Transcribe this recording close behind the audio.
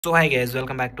So hi guys,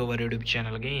 welcome back to our YouTube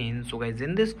channel again. So guys,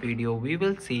 in this video we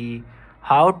will see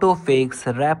how to fix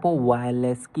Rapoo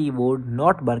wireless keyboard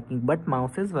not working but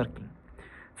mouse is working.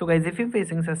 So guys, if you're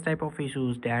facing such type of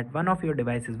issues that one of your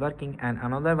device is working and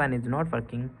another one is not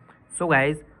working, so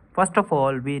guys, first of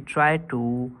all we try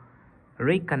to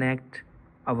reconnect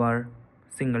our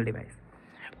single device.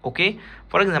 Okay,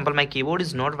 for example my keyboard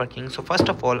is not working, so first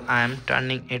of all I am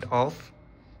turning it off.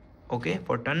 Okay,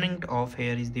 for turning it off,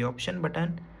 here is the option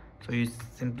button, so you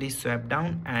simply swipe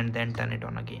down and then turn it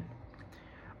on again.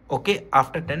 Okay,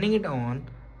 after turning it on,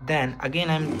 then again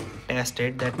I'm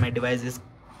tested that my device is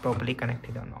properly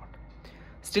connected or not.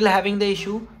 Still having the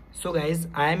issue, so guys,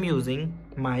 I am using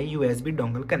my USB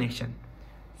dongle connection.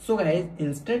 So guys,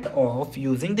 instead of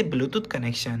using the Bluetooth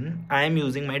connection, I am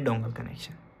using my dongle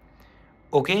connection.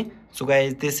 Okay, so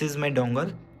guys, this is my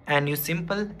dongle and you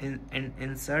simple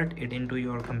insert it into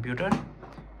your computer.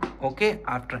 Okay,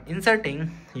 after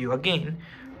inserting, you again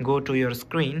go to your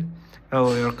screen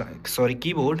or your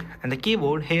keyboard, and the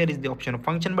keyboard, here is the option of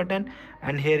function button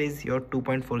and here is your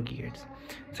 2.4 gigahertz.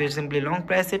 So you simply long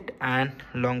press it and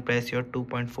long press your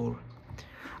 2.4.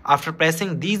 After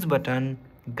pressing these button,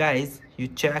 guys, you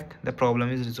check the problem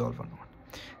is resolved or not.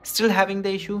 Still having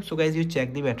the issue, so guys, you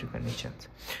check the battery conditions.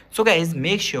 So guys,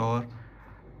 make sure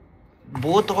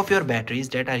both of your batteries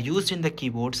that are used in the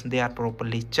keyboards, they are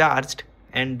properly charged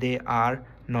and they are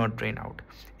not drained out.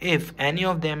 If any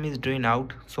of them is drained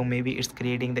out, so maybe it's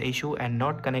creating the issue and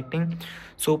not connecting.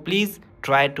 So please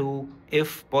try to,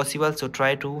 if possible, so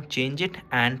try to change it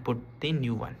and put the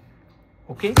new one.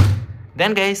 Okay,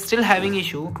 then guys, still having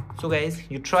issue, so guys,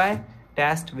 you try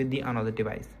test with the another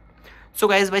device. So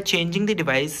guys, by changing the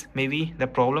device, maybe the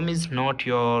problem is not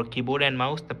your keyboard and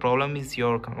mouse, the problem is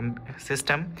your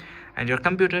system and your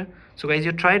computer. So guys,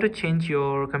 you try to change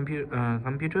your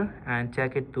computer and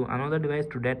check it to another device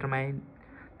to determine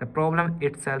the problem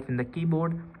itself in the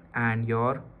keyboard and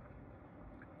your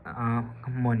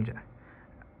monitor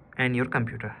and your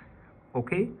computer.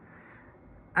 Okay,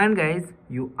 and guys,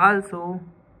 you also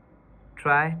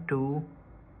try to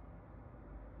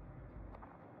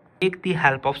take the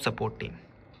help of support team.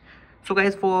 So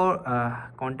guys, for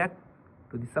contact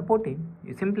to the support team,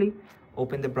 you simply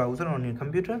open the browser on your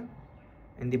computer.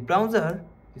 In the browser,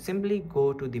 you simply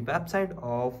go to the website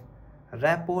of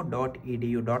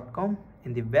rapoo.edu.com.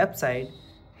 In the website,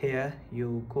 here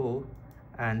you go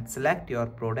and select your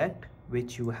product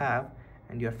which you have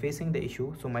and you are facing the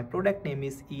issue. So my product name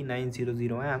is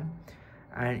E900M,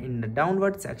 and in the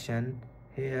downward section,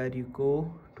 here you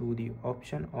go to the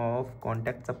option of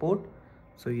contact support.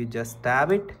 So you just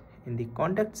tab it. In the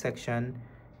contact section,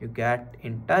 you get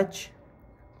in touch.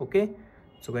 Okay,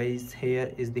 so guys,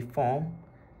 here is the form,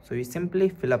 so you simply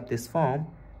fill up this form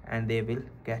and they will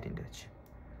get in touch.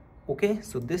 Okay,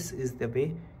 so this is the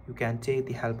way you can take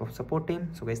the help of support team.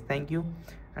 So guys, thank you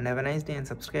and have a nice day, and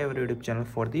subscribe our YouTube channel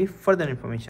for the further information.